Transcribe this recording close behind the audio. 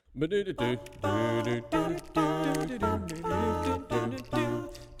Hey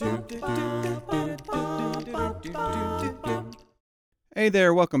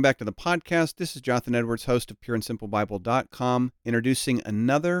there, welcome back to the podcast. This is Jonathan Edwards, host of PureAndSimpleBible.com, introducing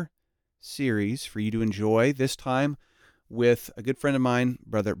another series for you to enjoy, this time with a good friend of mine,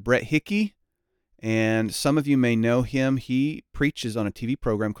 Brother Brett Hickey. And some of you may know him. He preaches on a TV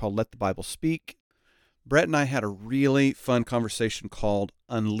program called Let the Bible Speak. Brett and I had a really fun conversation called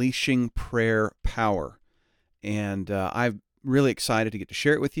Unleashing Prayer Power. And I'm really excited to get to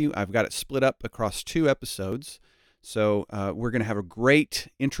share it with you. I've got it split up across 2 episodes. So we're going to have a great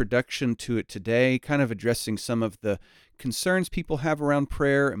introduction to it today, kind of addressing some of the concerns people have around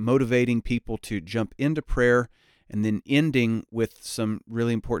prayer, and motivating people to jump into prayer, and then ending with some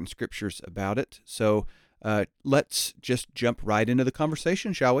really important scriptures about it. So let's just jump right into the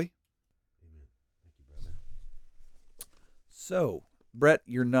conversation, shall we? Amen. Thank you, brother. So, Brett,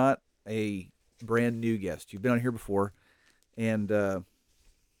 you're not a brand new guest. You've been on here before. And by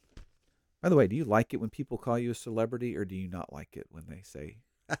the way, do you like it when people call you a celebrity, or do you not like it when they say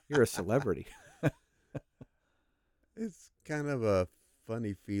you're a celebrity? It's kind of a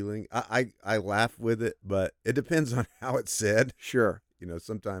funny feeling. I laugh with it, but it depends on how it's said. Sure. You know,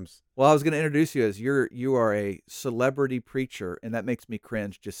 sometimes. Well, I was going to introduce you as you are a celebrity preacher, and that makes me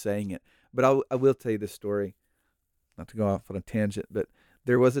cringe just saying it. But I will tell you this story, not to go off on a tangent, but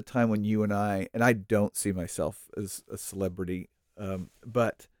there was a time when you and I don't see myself as a celebrity,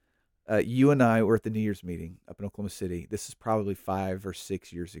 but you and I were at the New Year's meeting up in Oklahoma City. This is probably 5 or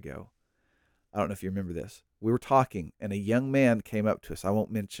 6 years ago. I don't know if you remember this. We were talking, and a young man came up to us. I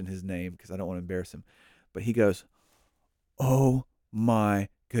won't mention his name because I don't want to embarrass him. But he goes, "Oh my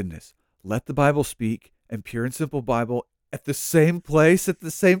goodness, Let the Bible Speak and Pure and Simple Bible at the same place at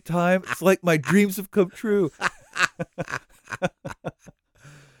the same time. It's like my dreams have come true."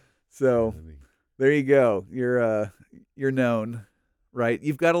 So there you go. You're known. Right.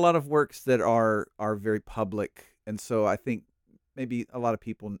 You've got a lot of works that are very public. And so I think maybe a lot of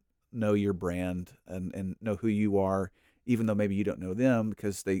people know your brand and know who you are, even though maybe you don't know them,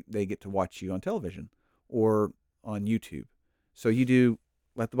 because they get to watch you on television or on YouTube. So you do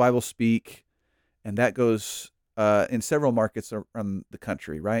Let the Bible Speak, and that goes in several markets around the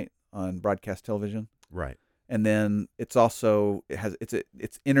country, right? On broadcast television. Right. And then it's also,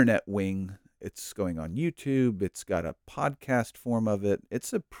 it's internet wing. It's going on YouTube. It's got a podcast form of it.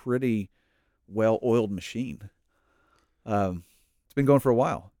 It's a pretty well-oiled machine. It's been going for a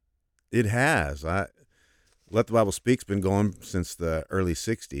while. It has. Let the Bible Speak's been going since the early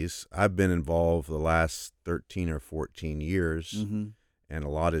 60s. I've been involved the last 13 or 14 years, and a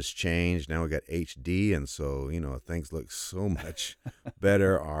lot has changed. Now we got HD, and so, you know, things look so much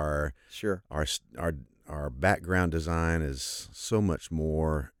better. Our background design is so much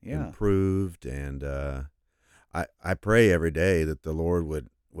more improved, and I pray every day that the Lord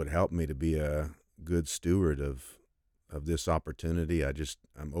would help me to be a good steward of this opportunity.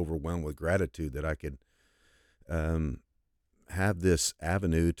 I'm overwhelmed with gratitude that I could have this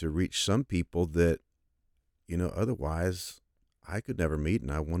avenue to reach some people that, you know, otherwise I could never meet.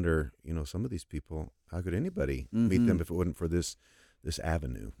 And I wonder, you know, some of these people, how could anybody meet them if it wasn't for this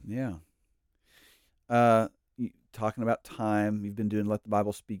avenue? Yeah. Talking about time, you've been doing Let the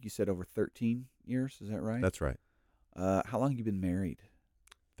Bible Speak, you said over 13 years, is that right? That's right. How long have you been married?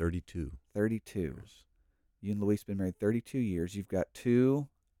 32. 32. Years. You and Luis have been married 32 years. You've got 2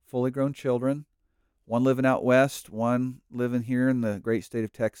 fully grown children, one living out west, one living here in the great state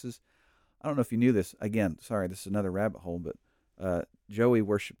of Texas. I don't know if you knew this. Again, sorry, this is another rabbit hole, but Joey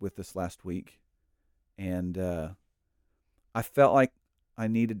worshiped with us last week, and I felt like I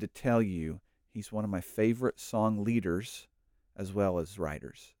needed to tell you he's one of my favorite song leaders as well as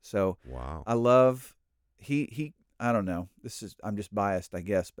writers. So wow. I love he I don't know. I'm just biased, I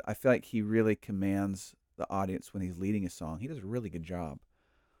guess, but I feel like he really commands the audience when he's leading a song. He does a really good job.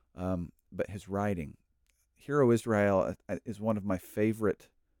 But his writing, Hero Israel, is one of my favorite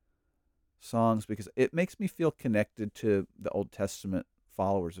songs because it makes me feel connected to the Old Testament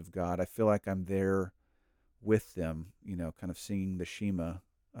followers of God. I feel like I'm there with them, you know, kind of singing the Shema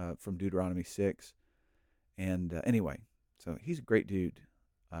from Deuteronomy 6. And anyway, so he's a great dude.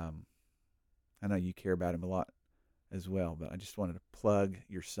 I know you care about him a lot as well, but I just wanted to plug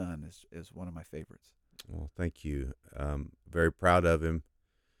your son as one of my favorites. Well, thank you. Very proud of him.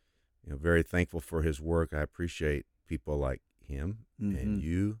 You know, very thankful for his work. I appreciate people like him and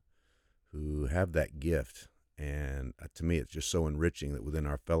you who have that gift. And to me, it's just so enriching that within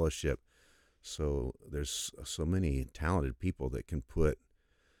our fellowship, so there's so many talented people that can put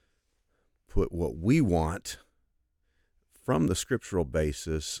what we want from the scriptural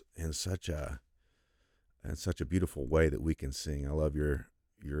basis in such a beautiful way that we can sing. I love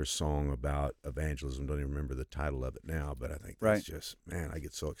your song about evangelism. Don't even remember the title of it now, but I think that's just, man, I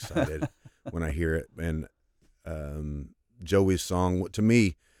get so excited when I hear it. And Joey's song, to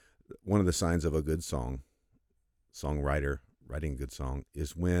me, one of the signs of a good songwriter writing a good song,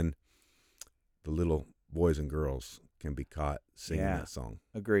 is when the little boys and girls can be caught singing that song.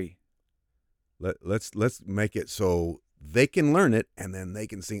 Agree. Let's make it so they can learn it and then they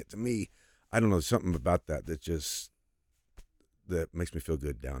can sing it to me. I don't know, something about that that makes me feel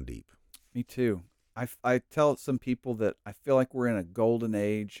good down deep. Me too. I tell some people that I feel like we're in a golden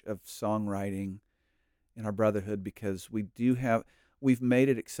age of songwriting in our brotherhood, because we've made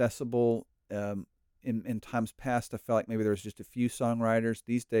it accessible. In times past, I felt like maybe there was just a few songwriters.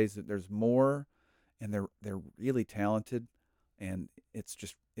 These days, there's more, and they're really talented, and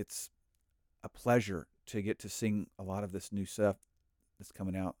it's a pleasure to get to sing a lot of this new stuff that's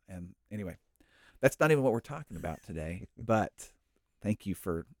coming out. And anyway, that's not even what we're talking about today, but thank you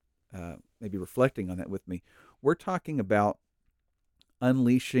for maybe reflecting on that with me. We're talking about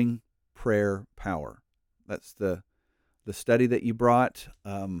unleashing prayer power. That's the study that you brought.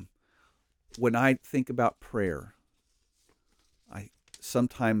 When I think about prayer, I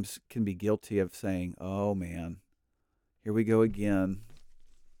sometimes can be guilty of saying, "Oh man, here we go again.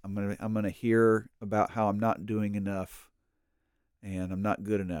 I'm gonna hear about how I'm not doing enough, and I'm not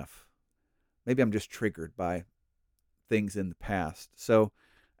good enough." Maybe I'm just triggered by things in the past. So,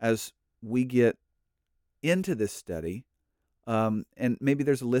 as we get into this study, and maybe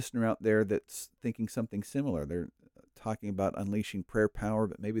there's a listener out there that's thinking something similar. They're talking about unleashing prayer power,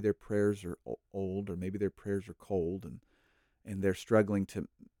 but maybe their prayers are old, or maybe their prayers are cold, and they're struggling to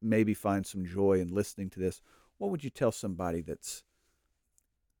maybe find some joy in listening to this. What would you tell somebody that's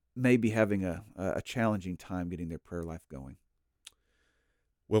maybe having a challenging time getting their prayer life going?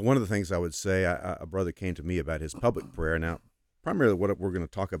 Well, one of the things I would say, a brother came to me about his public prayer. Now, primarily what we're going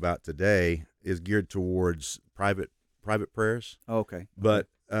to talk about today is geared towards private prayers. Oh, okay. But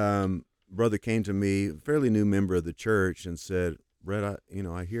brother came to me, a fairly new member of the church, and said, "Brett,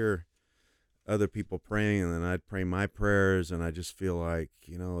 I hear other people praying, and then I'd pray my prayers, and I just feel like,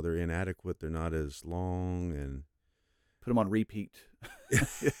 they're inadequate. They're not as long." And put them on repeat,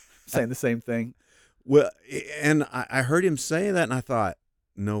 saying the same thing. Well, and I heard him say that, and I thought,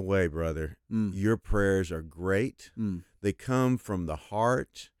 no way, brother. Your prayers are great. They come from the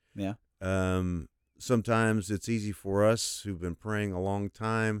heart. Yeah. Sometimes it's easy for us who've been praying a long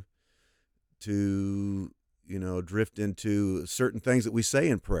time to, drift into certain things that we say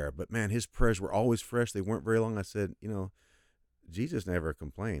in prayer. But man, his prayers were always fresh. They weren't very long. I said, Jesus never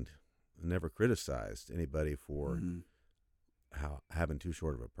complained, never criticized anybody for having too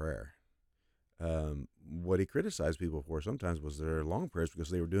short of a prayer. What he criticized people for sometimes was their long prayers, because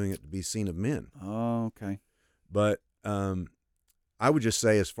they were doing it to be seen of men. Oh, okay. But I would just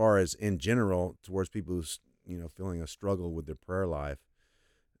say, as far as in general, towards people who's feeling a struggle with their prayer life,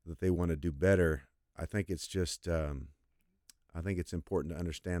 that they want to do better, I think it's just I think it's important to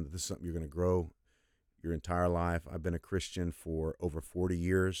understand that this is something you're going to grow your entire life. I've been a Christian for over 40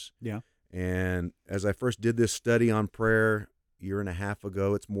 years. Yeah. And as I first did this study on prayer a year and a half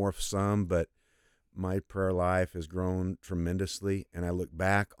ago, it's more of some, but my prayer life has grown tremendously. And I look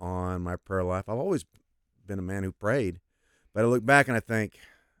back on my prayer life. I've always been a man who prayed, but I look back and I think,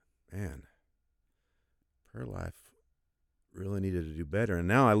 man, prayer life really needed to do better. And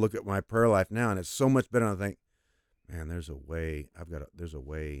now I look at my prayer life now, and it's so much better. And I think, man, I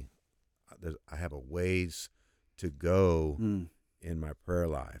have a ways to go in my prayer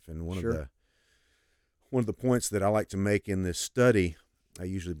life. And one of the points that I like to make in this study, I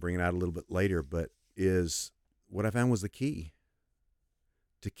usually bring it out a little bit later, but is what I found was the key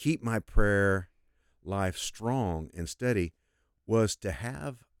to keep my prayer life strong and steady was to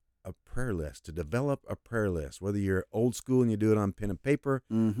have a prayer list, to develop a prayer list. Whether you're old school and you do it on pen and paper,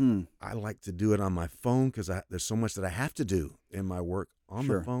 I like to do it on my phone, because there's so much that I have to do in my work on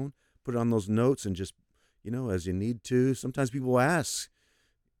the phone. Put it on those notes, and just, as you need to. Sometimes people ask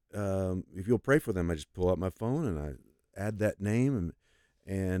if you'll pray for them. I just pull out my phone and I add that name,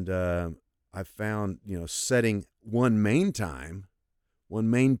 and I found, setting one main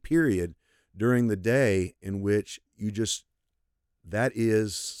period during the day in which that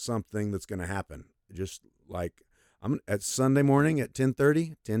is something that's going to happen. Just like I'm at Sunday morning at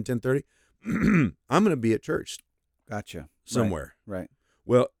 10:30, I'm going to be at church. Gotcha. Somewhere. Right.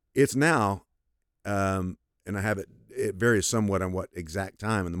 Well, it's now, and I have it varies somewhat on what exact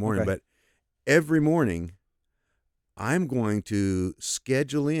time in the morning, but every morning I'm going to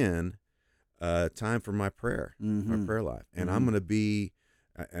schedule in time for my prayer, my prayer life. And I'm Mm-hmm. going to be,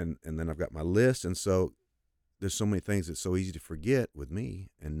 and then I've got my list. And so there's so many things that's so easy to forget with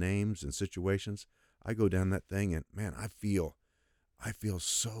me, and names and situations. I go down that thing and man, I feel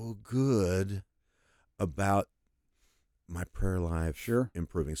so good about my prayer life Sure.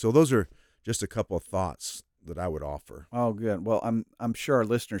 improving. So those are just a couple of thoughts that I would offer. Oh, good. Well, I'm sure our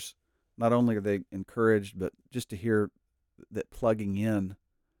listeners, not only are they encouraged, but just to hear that plugging in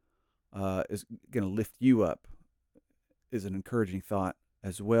is going to lift you up is an encouraging thought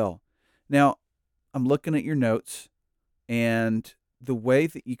as well. Now, I'm looking at your notes, and the way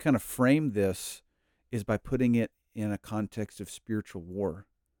that you kind of frame this is by putting it in a context of spiritual war.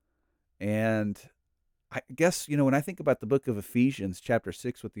 And I guess, when I think about the book of Ephesians, chapter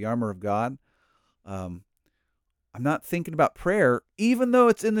 6, with the armor of God, um, I'm not thinking about prayer, even though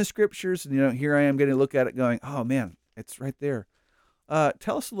it's in the scriptures. And, here I am getting to look at it going, oh, man, it's right there.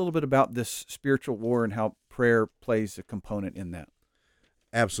 Tell us a little bit about this spiritual war and how prayer plays a component in that.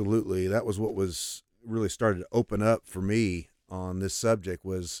 Absolutely. That was what was really started to open up for me on this subject,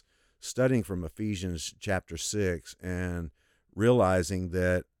 was studying from Ephesians chapter 6 and realizing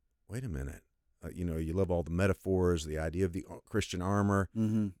that, wait a minute, you love all the metaphors, the idea of the Christian armor,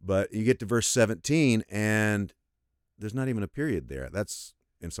 but you get to verse 17 and there's not even a period there. That's,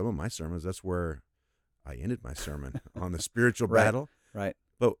 in some of my sermons, that's where I ended my sermon on the spiritual battle. Right.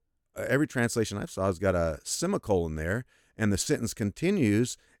 But every translation I saw has got a semicolon there, and the sentence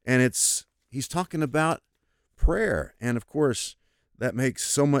continues, and he's talking about prayer. And of course, that makes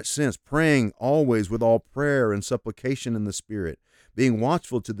so much sense. Praying always with all prayer and supplication in the Spirit, being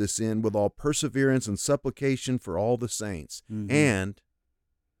watchful to this end with all perseverance and supplication for all the saints, and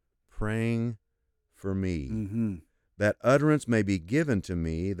praying for me, that utterance may be given to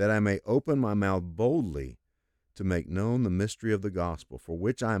me, that I may open my mouth boldly to make known the mystery of the gospel, for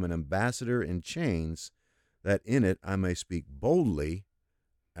which I am an ambassador in chains, that in it I may speak boldly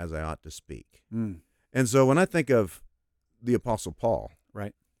as I ought to speak. And so when I think of the Apostle Paul,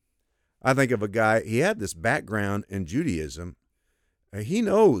 Right, I think of a guy, he had this background in Judaism. He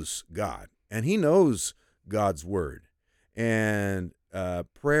knows God, and he knows God's word. And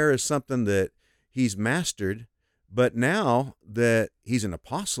prayer is something that he's mastered. But now that he's an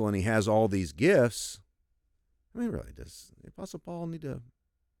apostle and he has all these gifts, I mean, really, does the Apostle Paul need to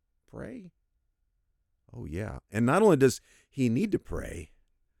pray? Oh, yeah. And not only does he need to pray,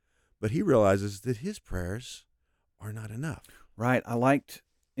 but he realizes that his prayers are not enough. right. I liked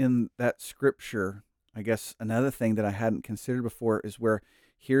in that scripture, I guess another thing that I hadn't considered before is where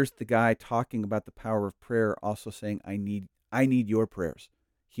here's the guy talking about the power of prayer, also saying, I need your prayers.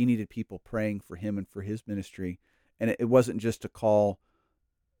 He needed people praying for him and for his ministry. And it wasn't just a call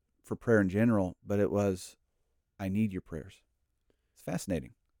for prayer in general, but it was, I need your prayers. It's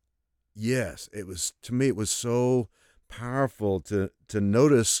fascinating. Yes, to me, it was so powerful to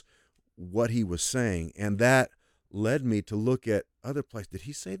notice what he was saying. And that led me to look at other places. Did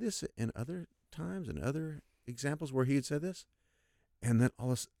he say this in other times and other examples where he had said this? And then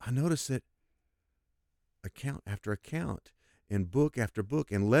I noticed that account after account, in book after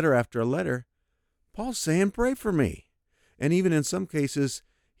book, and letter after letter, Paul's saying, pray for me. And even in some cases,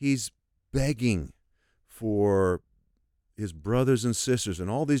 he's begging for his brothers and sisters and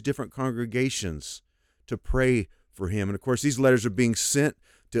all these different congregations to pray for him. And of course, these letters are being sent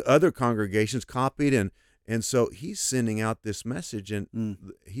to other congregations, copied, and so he's sending out this message,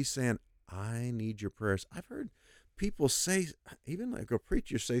 and he's saying, I need your prayers. I've heard people say, even like a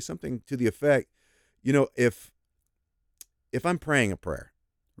preacher say something to the effect, if I'm praying a prayer,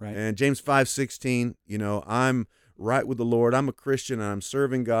 Right. and James 5:16, I'm right with the Lord, I'm a Christian, and I'm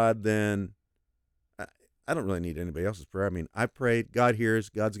serving God, then I don't really need anybody else's prayer. I mean, I prayed, God hears,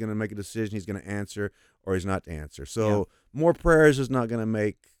 God's going to make a decision, he's going to answer, or he's not to answer. So more prayers is not going to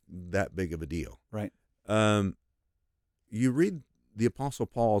make that big of a deal. Right. You read the Apostle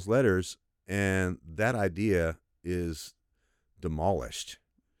Paul's letters, and that idea is demolished.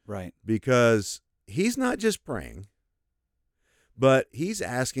 Right. Because he's not just praying, but he's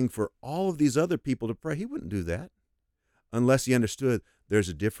asking for all of these other people to pray. He wouldn't do that unless he understood there's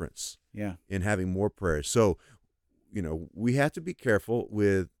a difference in having more prayers. So, we have to be careful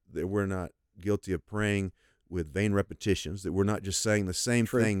that we're not guilty of praying with vain repetitions, that we're not just saying the same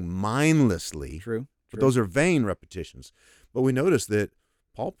thing mindlessly. True. But those are vain repetitions. But we notice that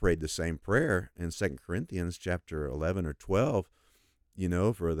Paul prayed the same prayer in 2 Corinthians chapter 11 or 12,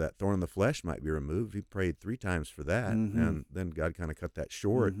 for that thorn in the flesh might be removed. He prayed 3 times for that, and then God kind of cut that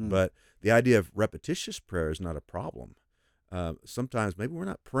short. But the idea of repetitious prayer is not a problem. Sometimes maybe we're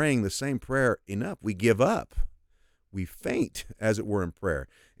not praying the same prayer enough. We give up. We faint, as it were, in prayer.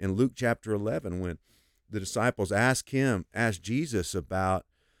 in Luke chapter 11, when the disciples ask Jesus about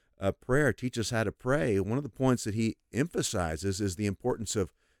prayer, teach us how to pray, one of the points that he emphasizes is the importance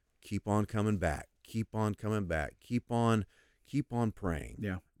of keep on coming back, keep on coming back, keep on praying,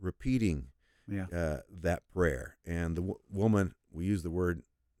 Yeah. repeating Yeah. that prayer. And the woman, we use the word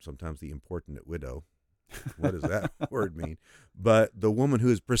sometimes, the importunate widow. What does that word mean? But the woman who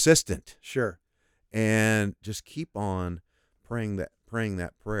is persistent. Sure. And just keep on praying that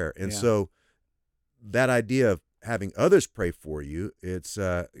prayer. And Yeah. so that idea of having others pray for you, it's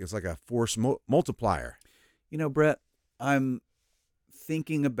like a force multiplier. You know, Brett, I'm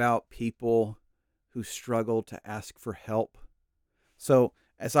thinking about people who struggle to ask for help. So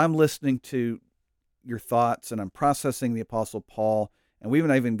as I'm listening to your thoughts and I'm processing the Apostle Paul, and we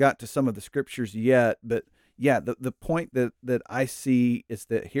haven't even got to some of the scriptures yet, but yeah, the point that I see is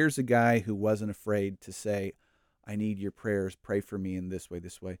that here's a guy who wasn't afraid to say, I need your prayers, pray for me in this way,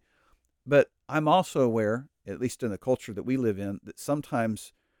 this way. But I'm also aware, at least in the culture that we live in, that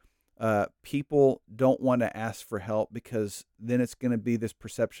sometimes people don't want to ask for help because then it's going to be this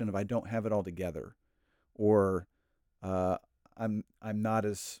perception of I don't have it all together, or I'm not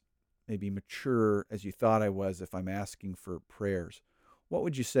as maybe mature as you thought I was if I'm asking for prayers. What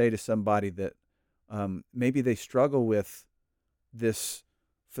would you say to somebody that maybe they struggle with this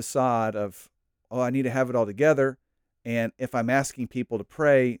facade of, oh, I need to have it all together, and if I'm asking people to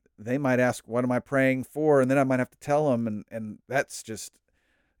pray, they might ask, what am I praying for? And then I might have to tell them, and that's just,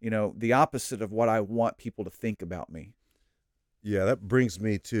 the opposite of what I want people to think about me. Yeah, that brings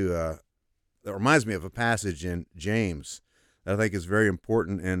me to, that reminds me of a passage in James that I think is very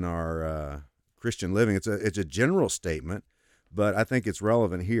important in our Christian living. It's a general statement, but I think it's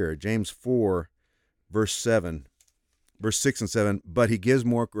relevant here. James 4, verse 6 and 7, but he gives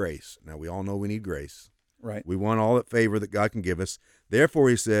more grace. Now, we all know we need grace. Right. We want all that favor that God can give us. Therefore,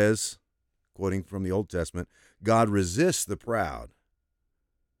 he says, quoting from the Old Testament, God resists the proud,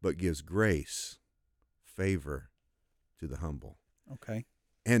 but gives grace, favor to the humble. Okay.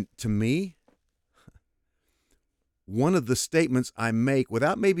 And to me, one of the statements I make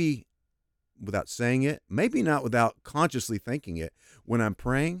without saying it, maybe not without consciously thinking it, when I'm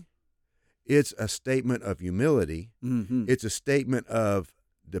praying, it's a statement of humility. Mm-hmm. It's a statement of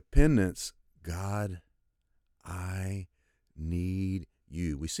dependence. God, I need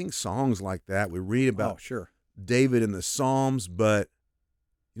you. We sing songs like that. We read about David in the Psalms, but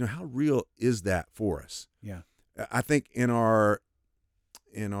how real is that for us? Yeah. I think in our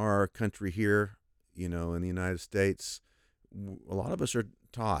country here, in the United States, a lot of us are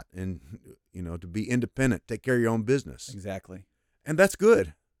taught to be independent, take care of your own business. Exactly. And that's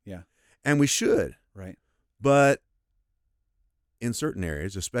good. Yeah. And we should. Right. But in certain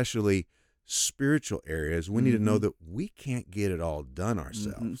areas, especially spiritual areas, we need to know that we can't get it all done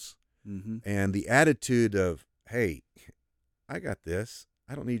ourselves. Mm-hmm. And the attitude of, hey, I got this,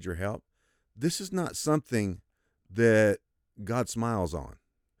 I don't need your help, this is not something that God smiles on.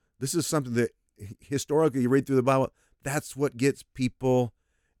 This is something that historically, you read through the Bible, that's what gets people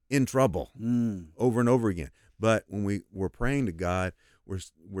in trouble over and over again. But when we're praying to God,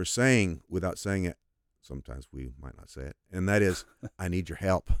 we're saying, without saying it, sometimes we might not say it, and that is, I need your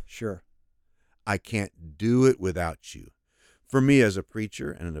help. Sure. I can't do it without you. For me as a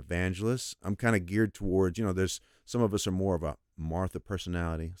preacher and an evangelist, I'm kind of geared towards, there's some of us are more of a Martha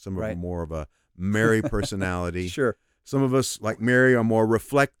personality. Some of us are more of a Mary personality. Sure. Some of us, like Mary, are more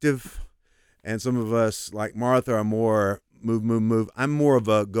reflective. And some of us, like Martha, are more move. I'm more of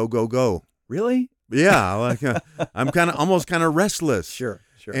a go. Really? Yeah. I'm almost kind of restless. Sure.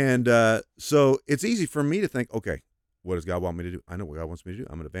 And so it's easy for me to think, okay, what does God want me to do? I know what God wants me to do.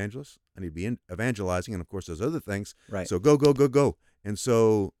 I'm an evangelist. I need to be evangelizing. And, of course, there's other things. Right. So go. And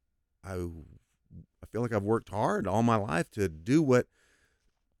so I feel like I've worked hard all my life to do what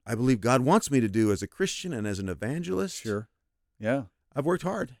I believe God wants me to do as a Christian and as an evangelist. Sure. Yeah. I've worked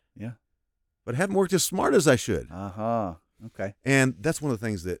hard. Yeah. But I haven't worked as smart as I should. Uh-huh. Okay. And that's one of the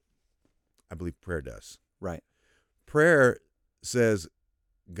things that I believe prayer does. Right. Prayer says,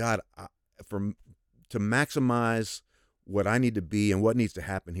 God, to maximize what I need to be and what needs to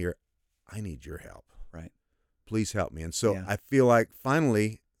happen here, I need your help. Right. Please help me. And so I feel like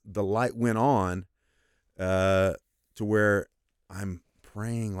finally the light went on to where I'm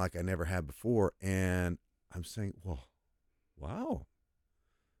praying like I never have before. And I'm saying, well, wow,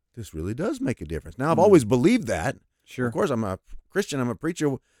 this really does make a difference. Now, I've always believed that. Sure. Of course, I'm a Christian, I'm a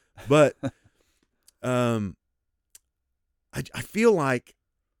preacher, but I feel like,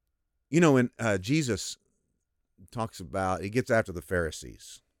 when Jesus talks about, he gets after the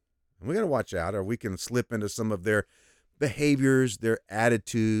Pharisees. And we got to watch out, or we can slip into some of their behaviors, their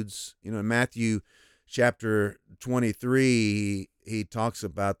attitudes. You know, in Matthew chapter 23, he talks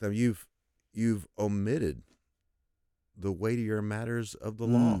about them. You've omitted the weightier matters of the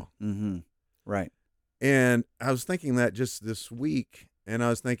law. Mm-hmm. Right. And I was thinking that just this week, and I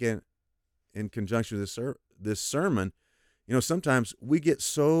was thinking in conjunction with this sermon, you know, sometimes we get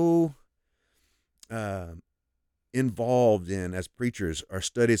so involved in, as preachers, our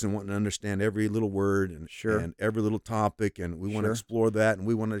studies and wanting to understand every little word and, Sure. and every little topic, and we want to Sure. explore that, and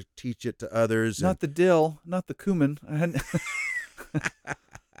we want to teach it to others. Not the dill, not the cumin.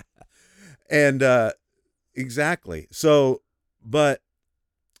 And exactly. So, but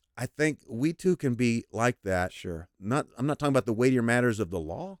I think we too can be like that. Sure. I'm not talking about the weightier matters of the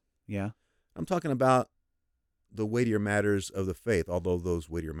law. Yeah. I'm talking about the weightier matters of the faith, although those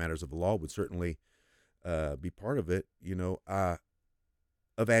weightier matters of the law would certainly be part of it. You know,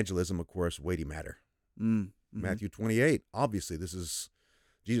 evangelism, of course, weighty matter. Mm-hmm. Matthew 28, obviously,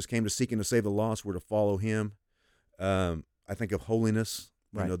 Jesus came to seek and to save the lost. We're to follow him. I think of holiness.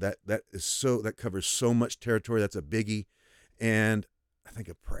 Right. You know, that covers so much territory. That's a biggie. And I think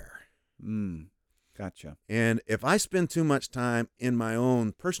of prayer. Gotcha. And if I spend too much time in my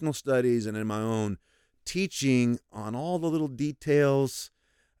own personal studies and in my own teaching on all the little details,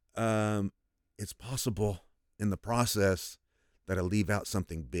 it's possible in the process that I leave out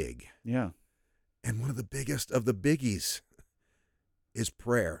something big. Yeah. And one of the biggest of the biggies is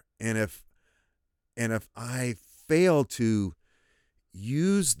prayer. And if I fail to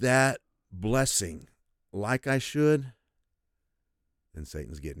use that blessing like I should, then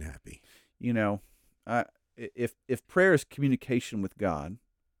Satan's getting happy. You know, if prayer is communication with God,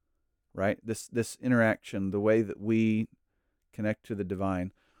 right? This interaction, the way that we connect to the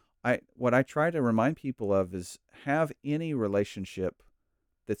divine, what I try to remind people of is have any relationship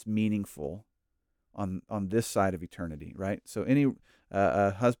that's meaningful on this side of eternity, right? So any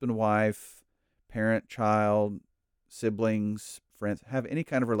husband, wife, parent, child, siblings, friends, have any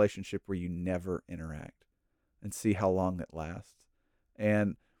kind of relationship where you never interact and see how long it lasts.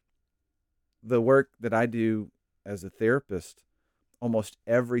 And the work that I do as a therapist, almost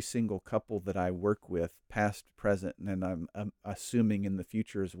every single couple that I work with, past, present, and I'm assuming in the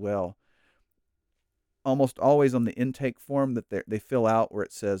future as well, almost always on the intake form that they fill out where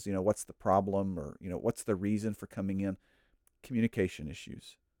it says, you know, what's the problem, or, you know, what's the reason for coming in? Communication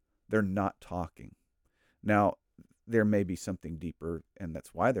issues. They're not talking. Now, there may be something deeper, and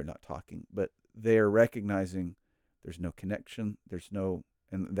that's why they're not talking, but they're recognizing there's no connection,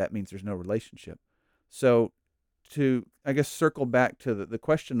 and that means there's no relationship. So to, I guess, circle back to the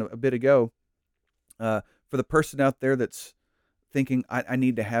question a bit ago, for the person out there that's thinking, I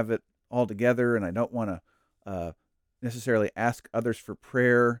need to have it all together, and I don't want to necessarily ask others for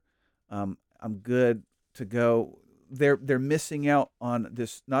prayer, I'm good to go. They're missing out on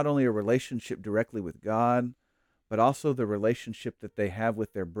this, not only a relationship directly with God, but also the relationship that they have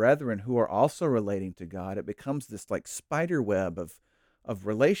with their brethren who are also relating to God. It becomes this like spider web of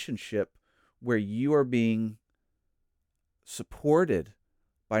relationship where you are being supported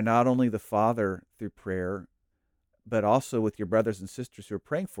by not only the Father through prayer, but also with your brothers and sisters who are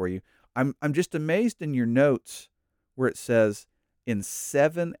praying for you. I'm just amazed in your notes where it says in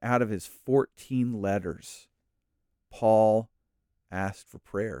 7 out of his 14 letters, Paul asked for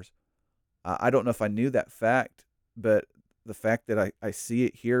prayers. I don't know if I knew that fact, but the fact that I see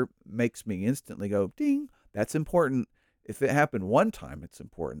it here makes me instantly go, ding, that's important. If it happened one time, it's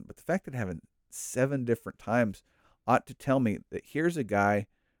important. But the fact that it happened 7 different times ought to tell me that here's a guy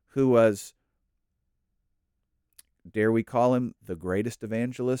who was, dare we call him the greatest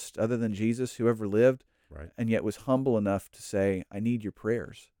evangelist other than Jesus who ever lived, Right. and yet was humble enough to say, I need your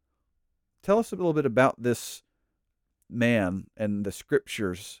prayers. Tell us a little bit about this man and the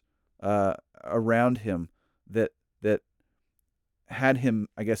scriptures around him that had him,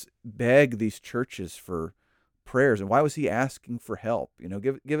 I guess, beg these churches for prayers, and why was he asking for help? You know,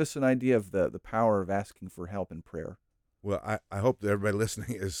 give us an idea of the power of asking for help in prayer. Well, I hope that everybody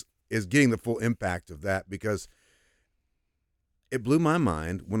listening is getting the full impact of that, because it blew my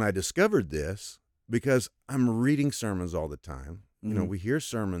mind when I discovered this, because I'm reading sermons all the time. You know, we hear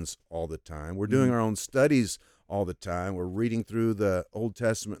sermons all the time. We're doing our own studies all the time. We're reading through the Old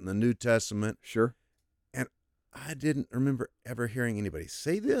Testament and the New Testament. Sure. And I didn't remember ever hearing anybody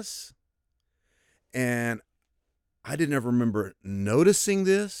say this. And I didn't ever remember noticing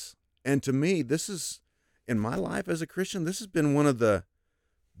this. And to me, this is, in my life as a Christian, this has been one of the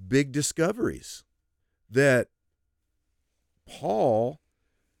big discoveries, that Paul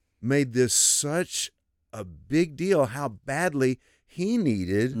made this such a big deal, how badly he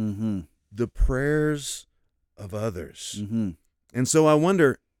needed the prayers of others. Mm-hmm. And so I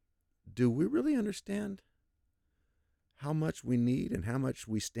wonder, do we really understand how much we need and how much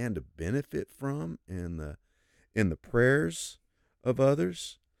we stand to benefit from in the prayers of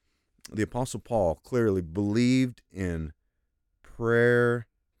others? The Apostle Paul clearly believed in prayer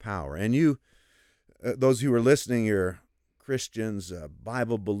power. And you, those who are listening, you're Christians,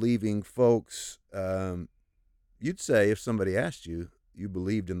 Bible-believing folks, you'd say if somebody asked you, you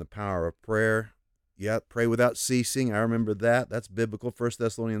believed in the power of prayer. Yeah, pray without ceasing. I remember that. That's biblical. 1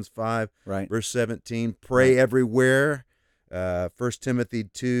 Thessalonians 5, Right. verse 17. Pray everywhere. 1 Timothy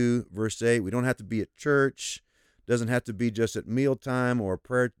 2, verse 8. We don't have to be at church. Doesn't have to be just at mealtime or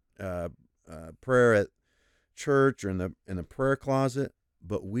prayer at church or in the prayer closet.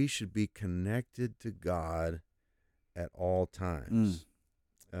 But we should be connected to God at all times.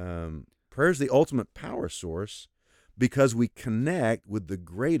 Prayer is the ultimate power source because we connect with the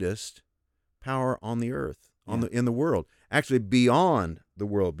greatest power on the earth, in the world, actually beyond the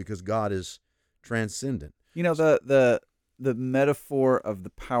world, because God is transcendent. You know, the metaphor of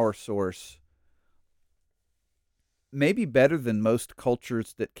the power source may be better than most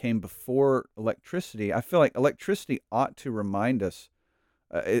cultures that came before electricity. I feel like electricity ought to remind us.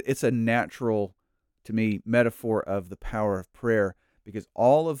 It's a natural, to me, metaphor of the power of prayer, because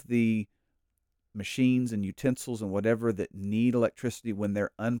all of the machines and utensils and whatever that need electricity, when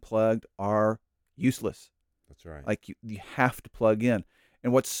they're unplugged, are useless. That's right. Like you have to plug in.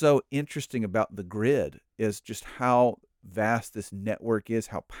 And what's so interesting about the grid is just how vast this network is,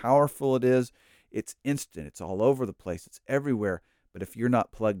 how powerful it is. It's instant. It's all over the place. It's everywhere. But if you're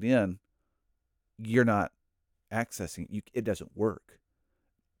not plugged in, you're not accessing it. It doesn't work.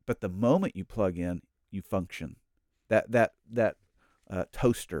 But the moment you plug in, you function. That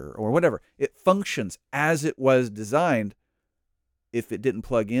toaster or whatever, it functions as it was designed. If it didn't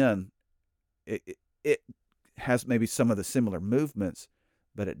plug in, it has maybe some of the similar movements,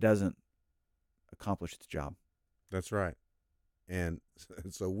 but it doesn't accomplish its job. That's right. And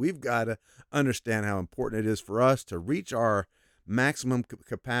so we've got to understand how important it is for us to reach our maximum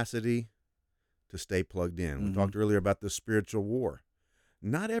capacity to stay plugged in. We talked earlier about the spiritual war.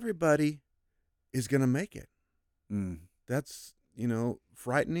 Not everybody is going to make it. That's,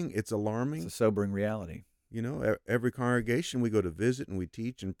 frightening. It's alarming. It's a sobering reality. Every congregation we go to visit and we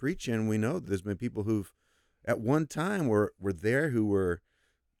teach and preach in, we know there's been people who've at one time were there who were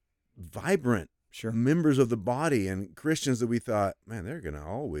vibrant members of the body and Christians that we thought, man, they're going to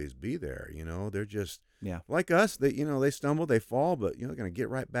always be there. They're just like us. They stumble, they fall, but, they're going to get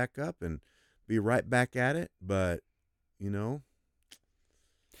right back up and be right back at it. But,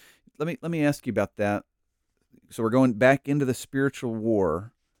 Let me ask you about that. So we're going back into the spiritual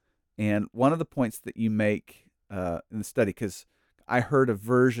war, and one of the points that you make in the study, because I heard a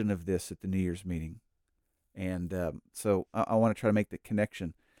version of this at the New Year's meeting, and so I want to try to make the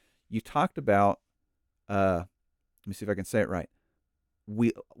connection. You talked about, let me see if I can say it right.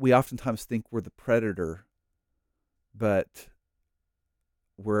 We oftentimes think we're the predator, but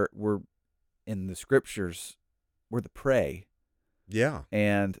we're in the scriptures, we're the prey. Yeah.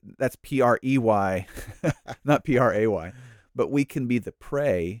 And that's P-R-E-Y, not P-R-A-Y. But we can be the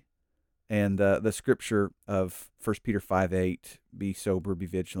prey. And the scripture of 1 Peter 5:8, be sober, be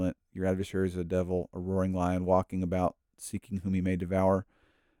vigilant. Your adversary is a devil, a roaring lion, walking about, seeking whom he may devour.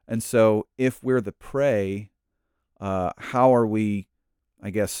 And so if we're the prey, how are we,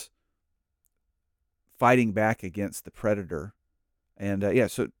 I guess, fighting back against the predator?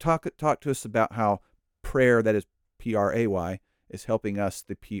 And so talk to us about how prayer, that is P-R-A-Y, is helping us,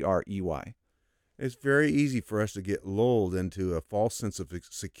 the P-R-E-Y. It's very easy for us to get lulled into a false sense of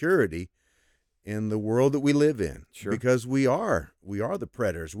security in the world that we live in. Sure. Because we are the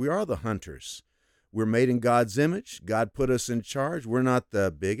predators. We are the hunters. We're made in God's image. God put us in charge. We're not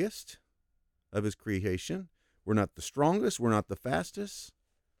the biggest of his creation. We're not the strongest. We're not the fastest.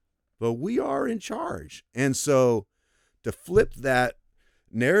 But we are in charge. And so to flip that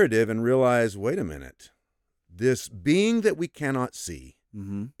narrative and realize, wait a minute, this being that we cannot see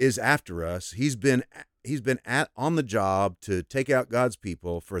is after us. He's been on the job to take out God's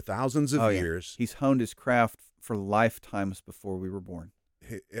people for thousands of years. He's honed his craft for lifetimes before we were born.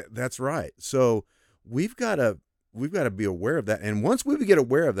 That's right. So we've got to be aware of that. And once we get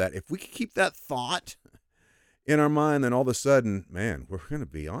aware of that, if we can keep that thought in our mind, then all of a sudden, man, we're going to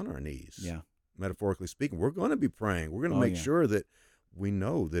be on our knees. Yeah. Metaphorically speaking, we're going to be praying. We're going to make sure that we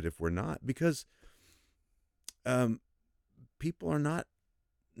know that if we're not, because people are not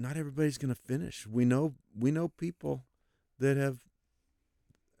everybody's going to finish. We know people that have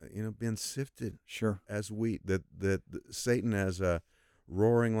been sifted Sure. as wheat, that Satan as a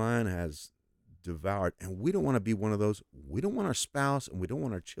roaring lion has devoured. And we don't want to be one of those. We don't want our spouse and we don't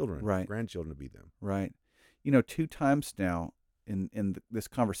want our children, Right. grandchildren to be them. Right. 2 times now in this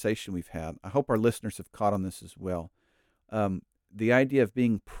conversation we've had, I hope our listeners have caught on this as well. The idea of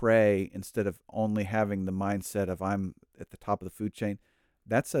being prey instead of only having the mindset of I'm at the top of the food chain,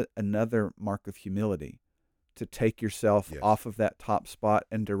 that's another mark of humility, to take yourself Yes. off of that top spot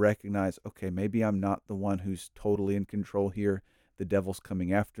and to recognize, okay, maybe I'm not the one who's totally in control here. The devil's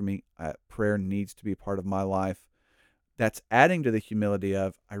coming after me. Prayer needs to be a part of my life. That's adding to the humility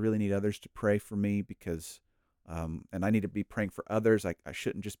of, I really need others to pray for me because, and I need to be praying for others. I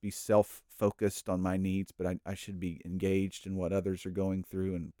shouldn't just be self-focused on my needs, but I should be engaged in what others are going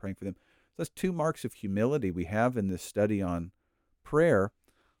through and praying for them. So that's 2 marks of humility we have in this study on prayer.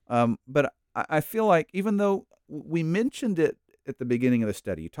 But I feel like even though we mentioned it at the beginning of the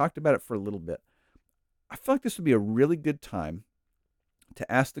study, you talked about it for a little bit, I feel like this would be a really good time to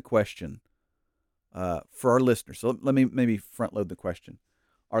ask the question for our listeners. So let me maybe front load the question.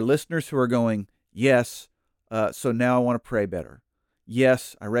 Our listeners who are going, yes, so now I want to pray better.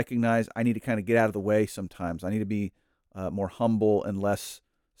 Yes, I recognize I need to kind of get out of the way sometimes. I need to be more humble and less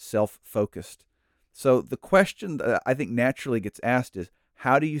self-focused. So the question that I think naturally gets asked is,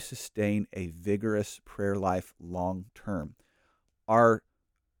 how do you sustain a vigorous prayer life long term? Our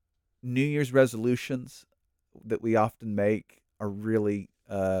New Year's resolutions that we often make are really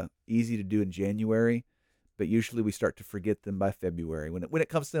easy to do in January, but usually we start to forget them by February. When it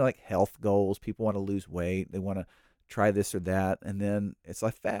comes to like health goals, people want to lose weight, they want to try this or that, and then it's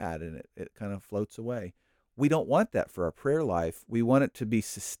like fad and it kind of floats away. We don't want that for our prayer life. We want it to be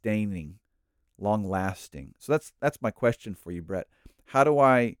sustaining, long lasting. So that's my question for you, Brett. How do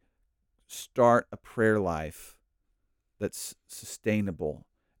I start a prayer life that's sustainable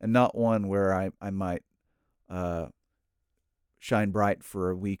and not one where I might shine bright for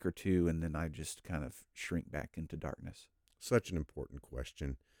a week or two and then I just kind of shrink back into darkness? Such an important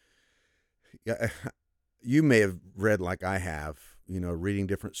question. Yeah, you may have read like I have, reading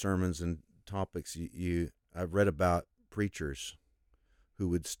different sermons and topics. I've read about preachers who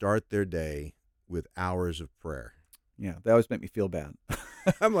would start their day with hours of prayer. Yeah, they always make me feel bad.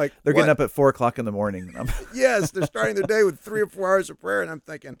 I'm like, they're what? Getting up at 4:00 in the morning. Yes, they're starting their day with 3 or 4 hours of prayer, and I'm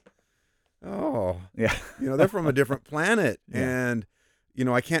thinking, oh, yeah, they're from a different planet, Yeah. and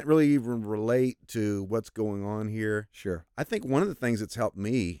I can't really even relate to what's going on here. Sure. I think one of the things that's helped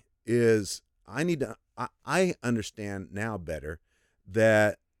me is I understand now better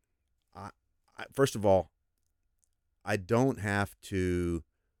that first of all, I don't have to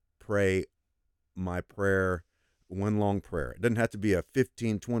pray my prayer one long prayer. It doesn't have to be a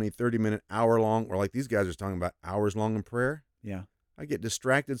 15, 20, 30 minute, hour long, or like these guys are talking about hours long in prayer. Yeah. I get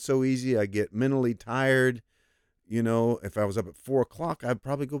distracted so easy. I get mentally tired. If I was up at 4:00, I'd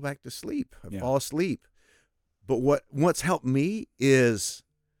probably go back to sleep. I'd fall asleep. But what's helped me is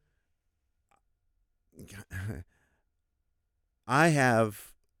I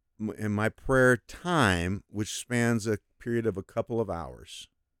have in my prayer time, which spans a period of a couple of hours,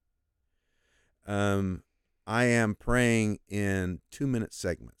 I am praying in 2-minute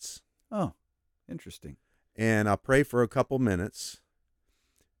segments. Oh, interesting. And I'll pray for a couple minutes.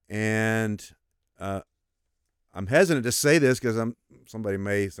 And I'm hesitant to say this because somebody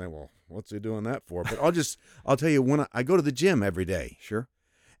may say, well, what's he doing that for? But I'll tell you, when I go to the gym every day. Sure.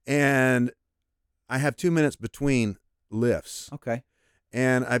 And I have 2 minutes between lifts. Okay.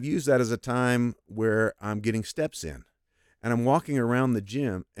 And I've used that as a time where I'm getting steps in. And I'm walking around the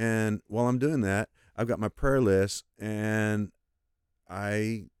gym. And while I'm doing that, I've got my prayer list, and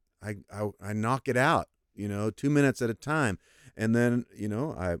I knock it out, 2 minutes at a time. And then,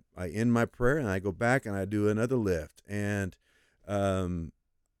 I end my prayer and I go back and I do another lift. And I'm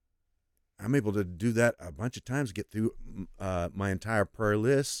able to do that a bunch of times, get through my entire prayer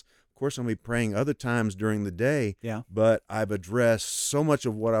list. Of course, I'll be praying other times during the day. Yeah. But I've addressed so much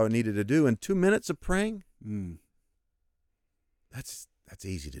of what I needed to do in 2 minutes of praying. That's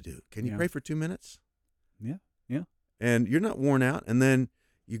easy to do. Can you pray for 2 minutes? Yeah. Yeah. And you're not worn out. And then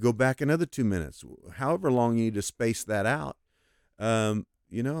you go back another 2 minutes, however long you need to space that out. And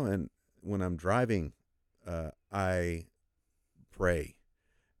when I'm driving, I pray,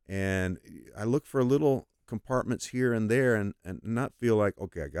 and I look for little compartments here and there, and not feel like,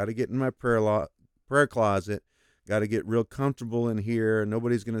 okay, I got to get in my prayer closet, got to get real comfortable in here.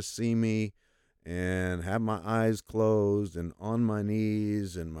 Nobody's going to see me, and have my eyes closed and on my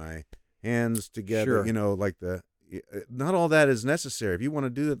knees and my hands together. Sure. Not all that is necessary. If you want to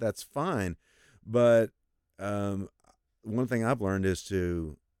do that, that's fine. But one thing I've learned is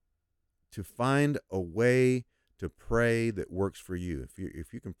to find a way to pray that works for you.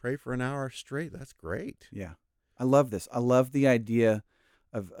 If you can pray for an hour straight, that's great. Yeah. I love this. I love the idea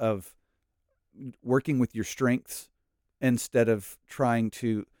of working with your strengths instead of trying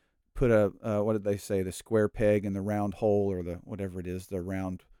to put what did they say, the square peg in the round hole, or the whatever it is, the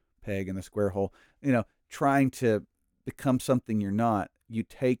round peg in the square hole. Trying to become something you're not. You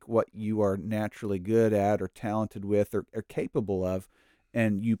take what you are naturally good at or talented with or capable of,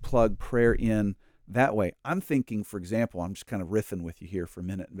 and you plug prayer in that way. I'm thinking, for example, I'm just kind of riffing with you here for a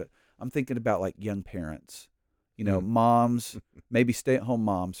minute, but I'm thinking about like young parents, moms, maybe stay-at-home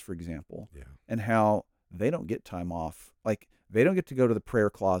moms, for example, and how they don't get time off. Like, they don't get to go to the prayer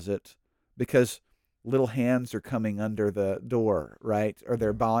closet because little hands are coming under the door, right? Or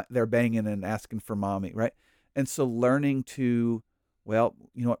they're banging and asking for mommy, right? And so learning to, well,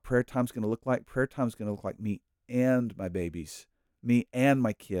 you know what prayer time's going to look like? Prayer time's going to look like me and my babies, me and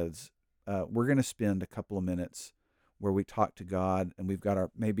my kids. We're going to spend a couple of minutes where we talk to God, and we've got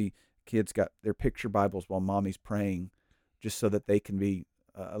maybe kids got their picture Bibles while mommy's praying, just so that they can be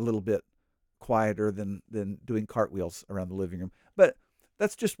a little bit quieter than doing cartwheels around the living room. But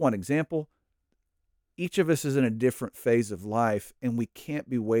that's just one example. Each of us is in a different phase of life, and we can't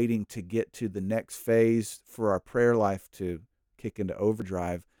be waiting to get to the next phase for our prayer life to kick into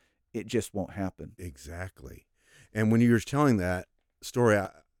overdrive. It just won't happen. Exactly. And when you were telling that story,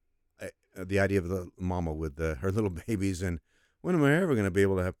 the idea of the mama with her little babies, and when am I ever going to be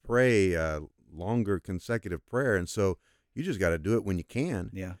able to pray longer consecutive prayer? And so you just got to do it when you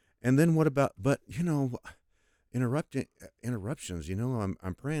can. Yeah. And then what about, but interruptions,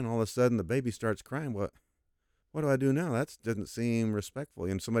 I'm praying, all of a sudden the baby starts crying. What do I do now? That doesn't seem respectful.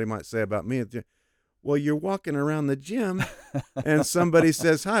 And somebody might say about me, well, you're walking around the gym and somebody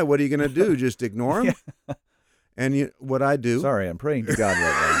says, hi, what are you going to do? Just ignore them? Yeah. And what I do. Sorry, I'm praying to God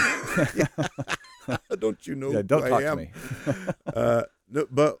right now. Don't you know? Yeah, don't talk to me. No,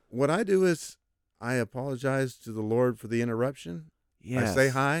 but what I do is I apologize to the Lord for the interruption. Yes. I say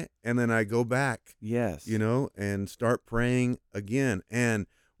hi, and then I go back. Yes. And start praying again. And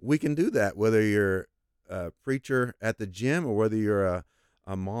we can do that whether you're a preacher at the gym or whether you're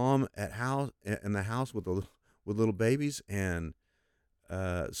a mom in the house with little babies. And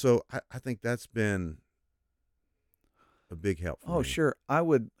so I think that's been a big help for me. Oh, sure. I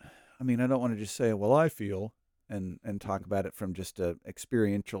don't want to just say, well, I feel, and talk about it from just a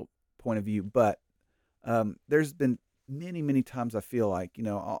experiential point of view, but there's been many, many times I feel like,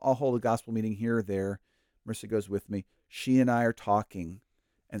 I'll hold a gospel meeting here or there. Marissa goes with me. She and I are talking,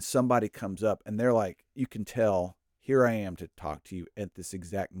 and somebody comes up, and they're like, you can tell, here I am to talk to you at this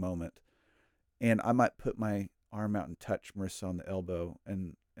exact moment. And I might put my arm out and touch Marissa on the elbow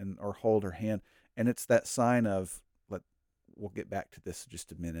or hold her hand. And it's that sign of, we'll get back to this in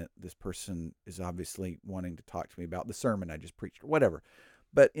just a minute. This person is obviously wanting to talk to me about the sermon I just preached or whatever.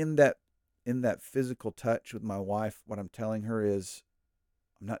 But in that physical touch with my wife, what I'm telling her is,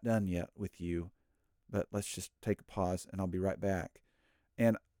 I'm not done yet with you, but let's just take a pause and I'll be right back.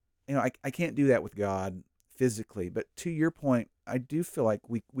 And, I can't do that with God physically, but to your point, I do feel like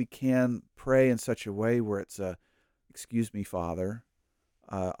we can pray in such a way where it's excuse me, Father,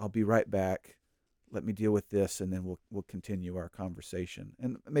 I'll be right back. Let me deal with this, and then we'll continue our conversation.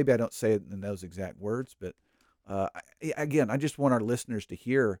 And maybe I don't say it in those exact words, but I just want our listeners to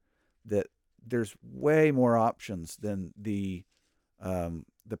hear that there's way more options than the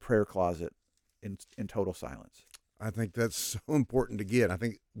prayer closet in total silence. I think that's so important to get. I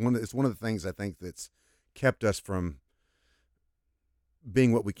think it's one of the things I think that's kept us from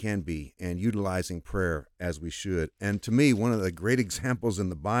being what we can be and utilizing prayer as we should. And to me, one of the great examples in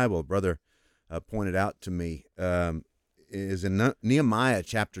the Bible, brother pointed out to me, is in Nehemiah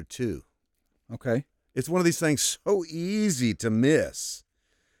chapter 2. Okay. It's one of these things so easy to miss.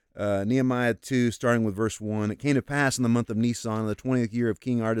 Nehemiah 2, starting with verse 1, it came to pass in the month of Nisan, the 20th year of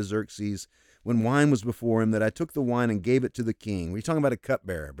King Artaxerxes, when wine was before him, that I took the wine and gave it to the king. We're talking about a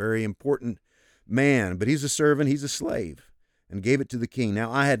cupbearer, a very important man, but he's a servant, he's a slave, and gave it to the king.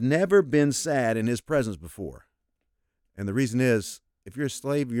 Now, I had never been sad in his presence before. And the reason is, if you're a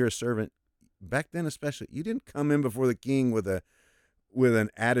slave, you're a servant, back then especially, you didn't come in before the king with an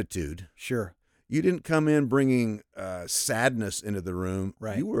attitude. Sure. You didn't come in bringing sadness into the room.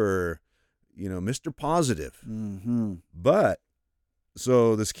 Right. You were, Mr. Positive. Mm-hmm. But,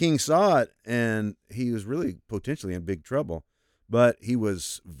 so this king saw it, and he was really potentially in big trouble. But he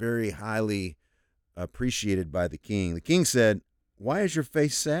was very highly appreciated by the king. The king said, "Why is your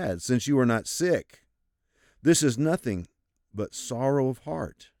face sad, since you are not sick? This is nothing but sorrow of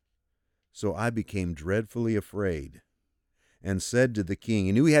heart." So I became dreadfully afraid and said to the king,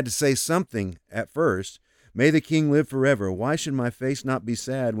 he knew he had to say something at first, May the king live forever. Why should my face not be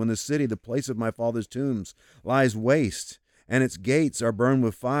sad when the city, the place of my father's tombs, lies waste, and its gates are burned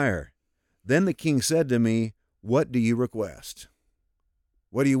with fire? Then the king said to me, what do you request?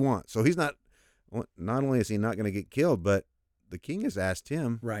 What do you want? So he's not only is he not going to get killed, but the king has asked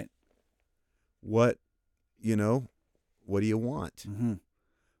him, right, what do you want? mm-hmm.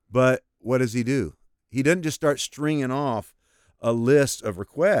 But what does he do? He doesn't just start stringing off a list of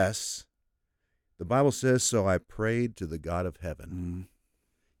requests. The Bible says, so I prayed to the God of heaven. Mm-hmm.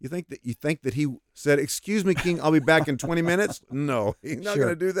 You think that he said, excuse me, king, I'll be back in 20 minutes? No, he's not going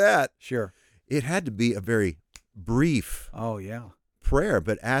to do that. Sure. It had to be a very brief prayer,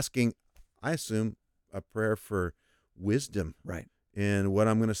 but asking, I assume, a prayer for wisdom. Right. In what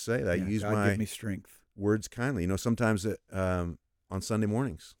I'm going to say. I use God, my give me strength. Words kindly. Sometimes on Sunday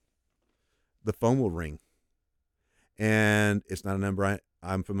mornings, the phone will ring, and it's not a number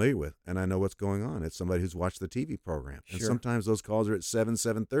I'm familiar with, and I know what's going on. It's somebody who's watched the TV program. And sometimes those calls are at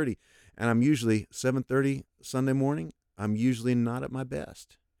 7:30, and I'm usually 7:30 Sunday morning. I'm usually not at my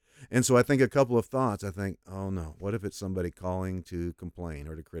best. And so I think a couple of thoughts. I think, oh no, what if it's somebody calling to complain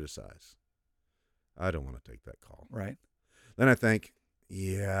or to criticize? I don't want to take that call. Right. Then I think,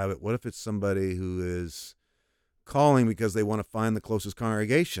 yeah, but what if it's somebody who is calling because they want to find the closest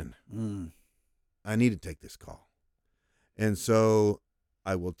congregation? I need to take this call. And so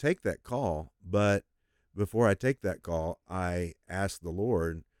I will take that call, but before I take that call, I ask the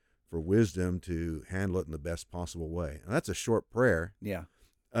Lord for wisdom to handle it in the best possible way. And that's a short prayer. Yeah.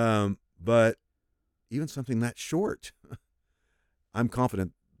 But even something that short, I'm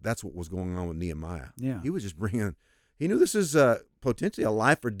confident that's what was going on with Nehemiah. Yeah. He was just he knew this is potentially a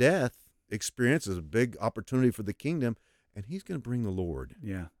life or death experience, is a big opportunity for the kingdom, and he's going to bring the Lord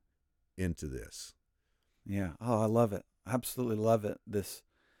into this. Yeah. Oh, I love it. Absolutely love it. These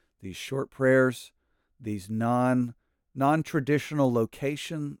short prayers, these non-traditional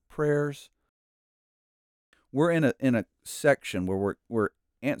location prayers. We're in a section where we're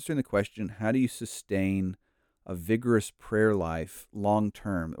answering the question, how do you sustain a vigorous prayer life long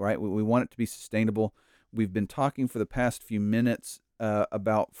term, right? We want it to be sustainable. We've been talking for the past few minutes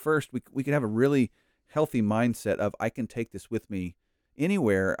about, first, we could have a really healthy mindset of, I can take this with me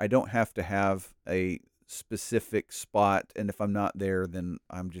anywhere. I don't have to have a specific spot, and if I'm not there, then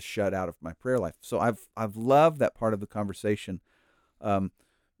I'm just shut out of my prayer life. So I've loved that part of the conversation,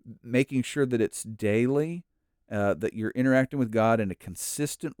 making sure that it's daily, that you're interacting with God in a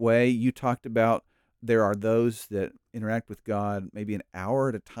consistent way. You talked about there are those that interact with God maybe an hour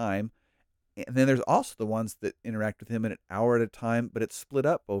at a time, and then there's also the ones that interact with Him in an hour at a time, but it's split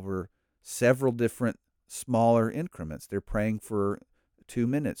up over several different smaller increments. They're praying for 2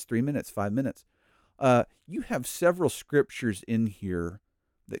 minutes, 3 minutes, 5 minutes. You have several scriptures in here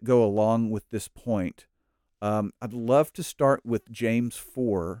that go along with this point. I'd love to start with James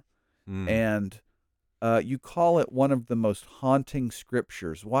 4, and you call it one of the most haunting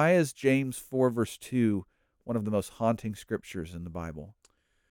scriptures. Why is James 4, verse 2, one of the most haunting scriptures in the Bible?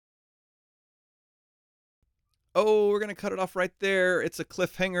 Oh, we're going to cut it off right there. It's a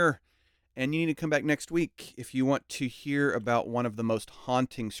cliffhanger, and you need to come back next week if you want to hear about one of the most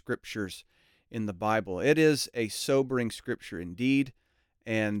haunting scriptures in the Bible. It is a sobering scripture indeed,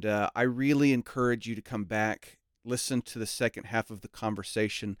 and I really encourage you to come back, listen to the second half of the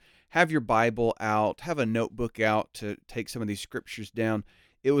conversation, have your Bible out, have a notebook out to take some of these scriptures down.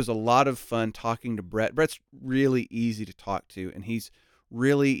 It was a lot of fun talking to Brett. Brett's really easy to talk to, and he's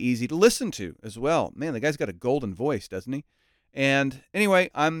really easy to listen to as well. Man, the guy's got a golden voice, doesn't he? And anyway,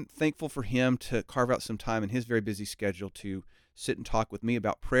 I'm thankful for him to carve out some time in his very busy schedule to sit and talk with me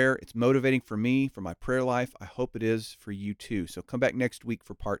about prayer. It's motivating for me, for my prayer life. I hope it is for you too. So come back next week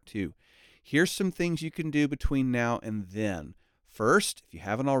for part 2. Here's some things you can do between now and then. First, if you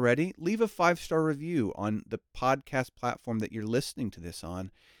haven't already, leave a 5-star review on the podcast platform that you're listening to this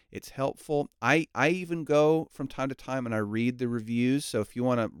on. It's helpful. I even go from time to time and I read the reviews. So if you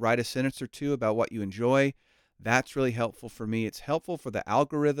want to write a sentence or two about what you enjoy, that's really helpful for me. It's helpful for the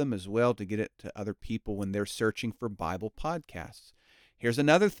algorithm as well to get it to other people when they're searching for Bible podcasts. Here's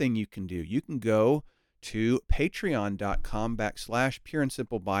another thing you can do. You can go to patreon.com/Pure and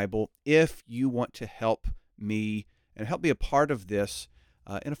Simple Bible if you want to help me and help be a part of this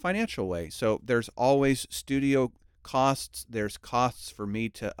in a financial way. So there's always studio costs. There's costs for me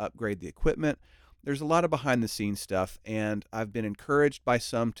to upgrade the equipment. There's a lot of behind the scenes stuff, and I've been encouraged by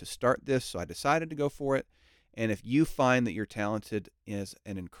some to start this, so I decided to go for it. And if you find that you're talented as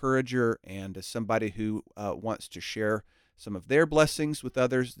an encourager and as somebody who wants to share some of their blessings with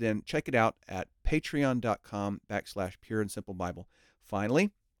others, then check it out at patreon.com/Pure and Simple Bible.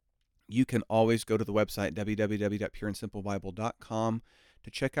 Finally, You can always go to the website, www.pureandsimplebible.com, to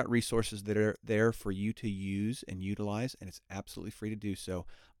check out resources that are there for you to use and utilize, and it's absolutely free to do so.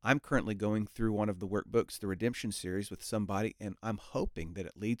 I'm currently going through one of the workbooks, the Redemption series, with somebody, and I'm hoping that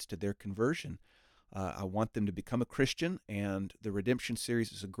it leads to their conversion. I want them to become a Christian, and the Redemption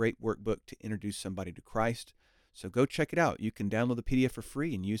series is a great workbook to introduce somebody to Christ. So go check it out. You can download the PDF for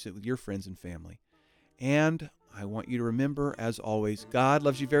free and use it with your friends and family. And I want you to remember, as always, God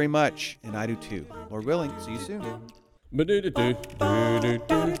loves you very much, and I do too. Lord willing, see you soon.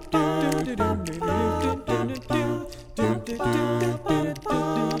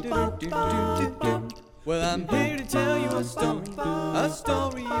 Well, I'm here to tell you a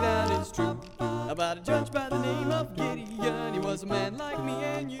story that is true, about a judge by the name of Gideon. He was a man like